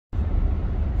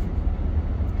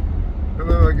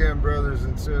again, brothers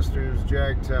and sisters.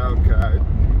 Jack Talcott.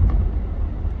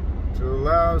 To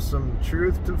allow some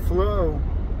truth to flow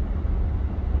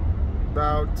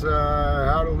about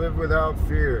how to live without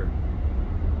fear.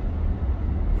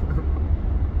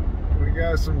 We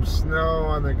got some snow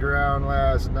on the ground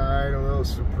last night, a little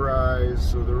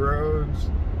surprise, so the roads,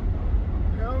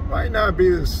 might not be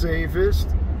the safest.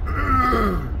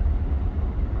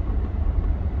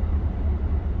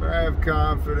 But I have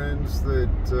confidence that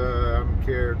I'm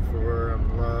cared for,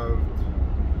 I'm loved,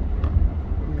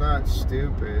 I'm not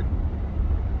stupid.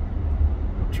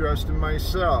 I trust in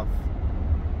myself.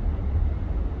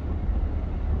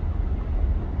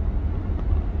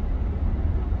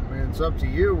 I mean, it's up to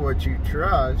you what you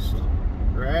trust,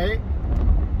 right?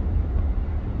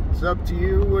 It's up to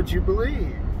you what you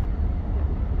believe.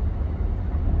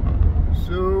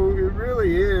 So it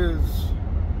really is,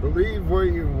 believe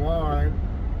what you want,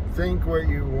 think what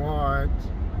you want.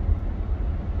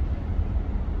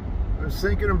 I was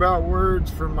thinking about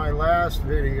words from my last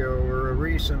video, or a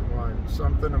recent one,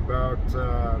 something about,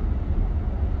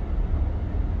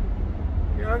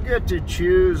 you don't get to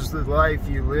choose the life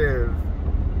you live,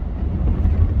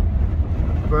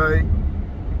 but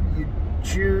you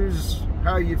choose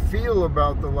how you feel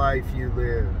about the life you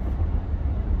live.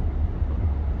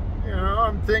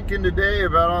 I'm thinking today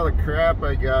about all the crap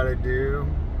I gotta do,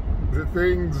 the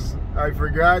things I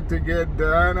forgot to get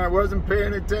done. I wasn't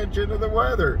paying attention to the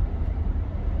weather.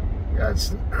 Got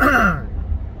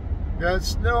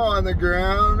snow on the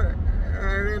ground, and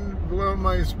I didn't blow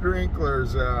my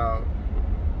sprinklers out.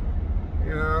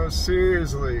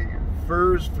 Seriously,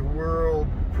 first world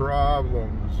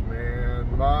problems,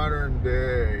 man. Modern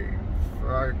day.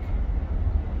 Fuck.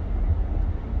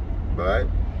 But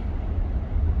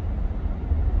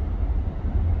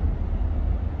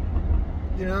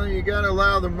you gotta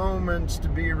allow the moments to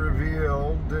be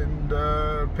revealed and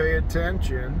pay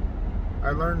attention.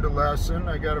 I learned a lesson.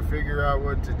 I gotta figure out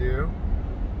what to do.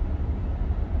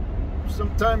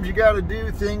 Sometimes you gotta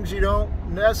do things you don't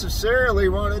necessarily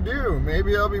want to do.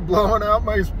 Maybe I'll be blowing out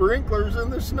my sprinklers in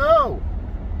the snow.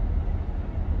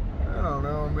 I don't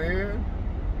know, man.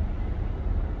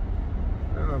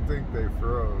 I don't think they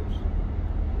froze.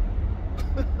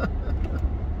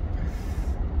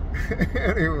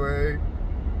 Anyway.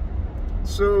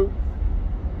 So,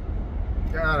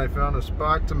 God, I found a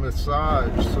spot to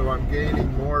massage, so I'm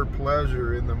gaining more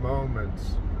pleasure in the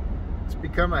moments. It's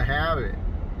become a habit.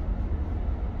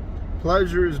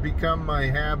 Pleasure has become my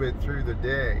habit through the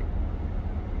day.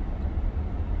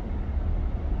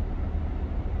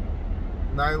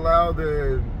 And I allow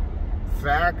the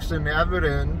facts and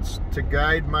evidence to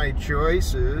guide my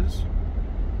choices.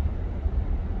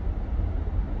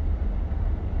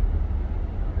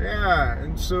 Yeah,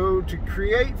 and so to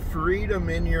create freedom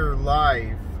in your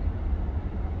life,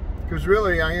 because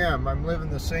really I'm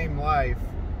living the same life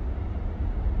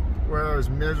where I was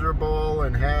miserable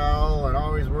and hell and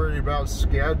always worried about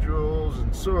schedules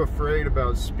and so afraid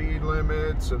about speed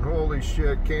limits and holy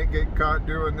shit, can't get caught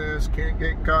doing this, can't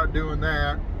get caught doing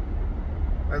that.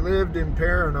 I lived in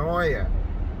paranoia.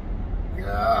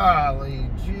 Golly,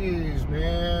 jeez,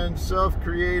 man,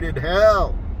 self-created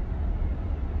hell.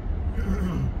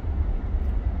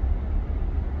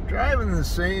 Driving the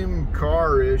same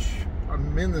car-ish,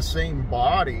 I'm in the same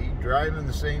body, driving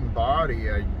the same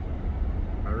body. I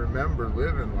remember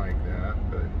living like that,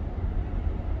 but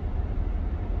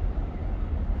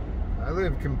I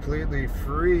live completely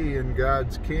free in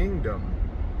God's kingdom.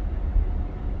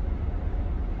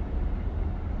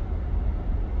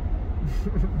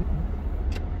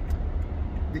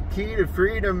 The key to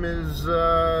freedom is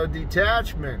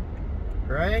detachment,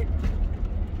 right?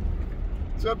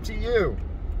 It's up to you.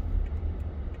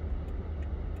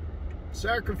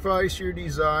 Sacrifice your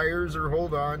desires or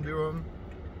hold on to them.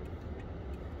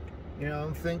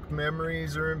 Think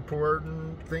memories are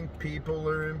important, think people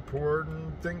are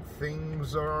important, think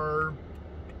things are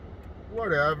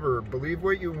whatever. Believe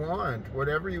what you want.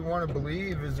 Whatever you want to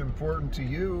believe is important to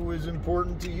you is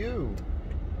important to you.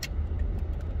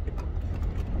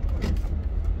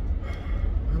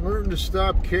 I learned to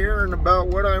stop caring about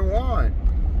what I want.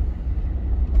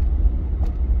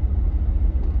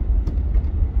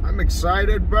 I'm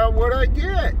excited about what I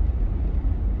get.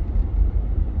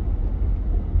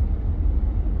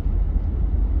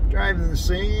 Driving the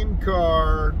same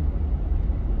car,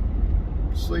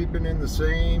 sleeping in the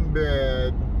same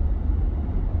bed,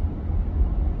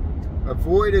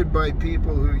 avoided by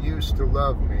people who used to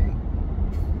love me.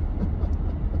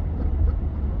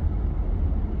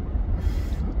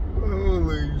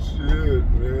 Holy shit,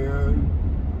 man.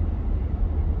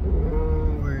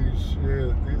 Holy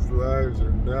shit, these lives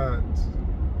are nuts.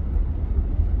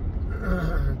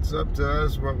 It's up to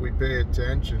us what we pay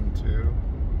attention to.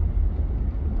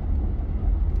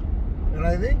 And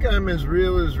I think I'm as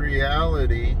real as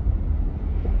reality.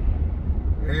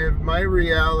 And if my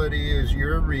reality is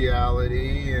your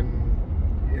reality, and,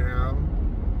 you know,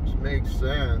 this makes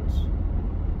sense.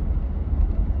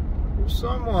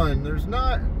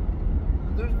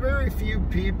 There's very few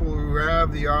people who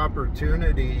have the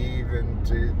opportunity even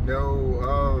to know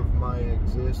of my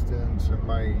existence and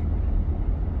my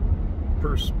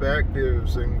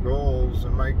perspectives and goals.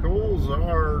 And my goals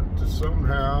are to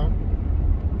somehow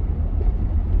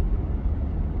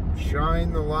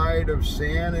shine the light of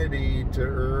sanity to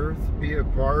Earth, be a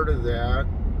part of that,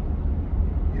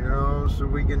 you know, so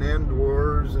we can end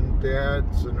wars and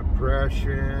debts and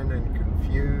oppression and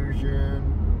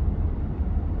confusion.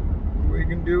 We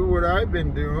can do what I've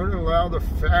been doing, allow the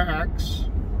facts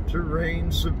to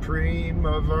reign supreme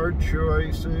of our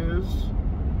choices.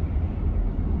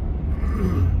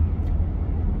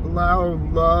 Allow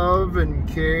love and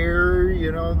care,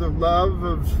 you know, the love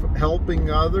of helping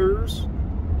others.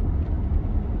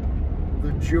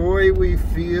 The joy we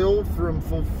feel from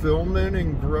fulfillment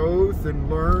and growth and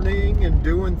learning and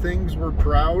doing things we're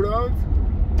proud of.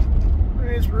 I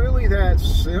mean, it's really that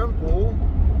simple.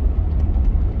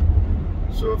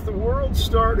 So if the world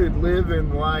started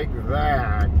living like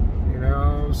that, you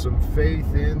know, some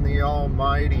faith in the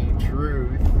almighty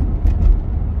truth,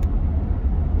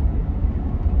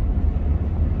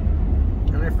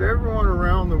 and if everyone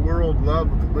around the world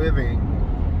loved living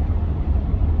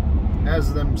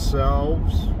as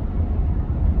themselves,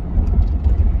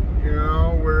 you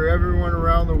know, where everyone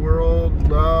around the world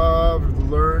loved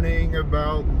learning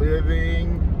about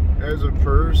living as a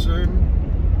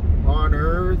person on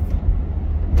Earth,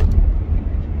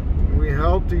 we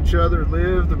helped each other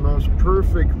live the most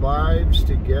perfect lives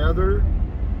together.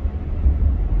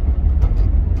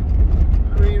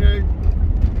 I mean,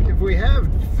 if we have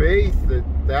faith that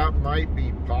that might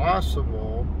be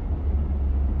possible,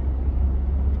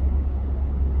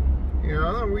 you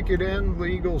know, then we could end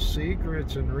legal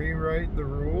secrets and rewrite the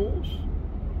rules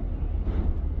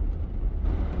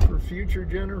for future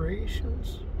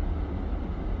generations.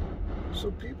 So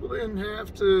people didn't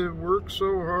have to work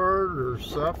so hard or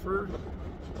suffer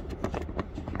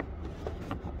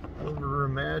over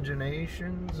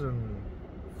imaginations and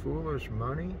foolish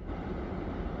money.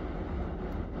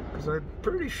 Because I'm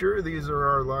pretty sure these are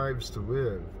our lives to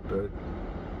live, but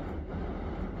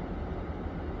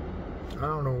I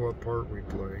don't know what part we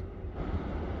play.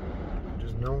 I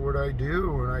just know what I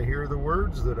do when I hear the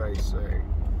words that I say.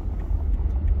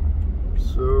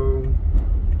 So,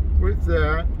 with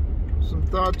that, some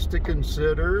thoughts to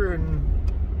consider, and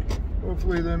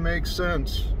hopefully they make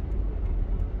sense.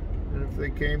 And if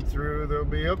they came through, they'll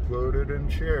be uploaded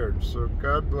and shared. So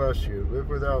God bless you. Live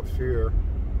without fear.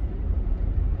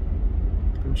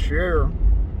 And share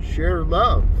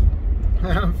love.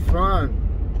 Have fun.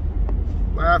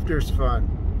 Laughter's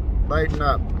fun. Lighten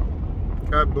up.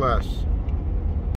 God bless.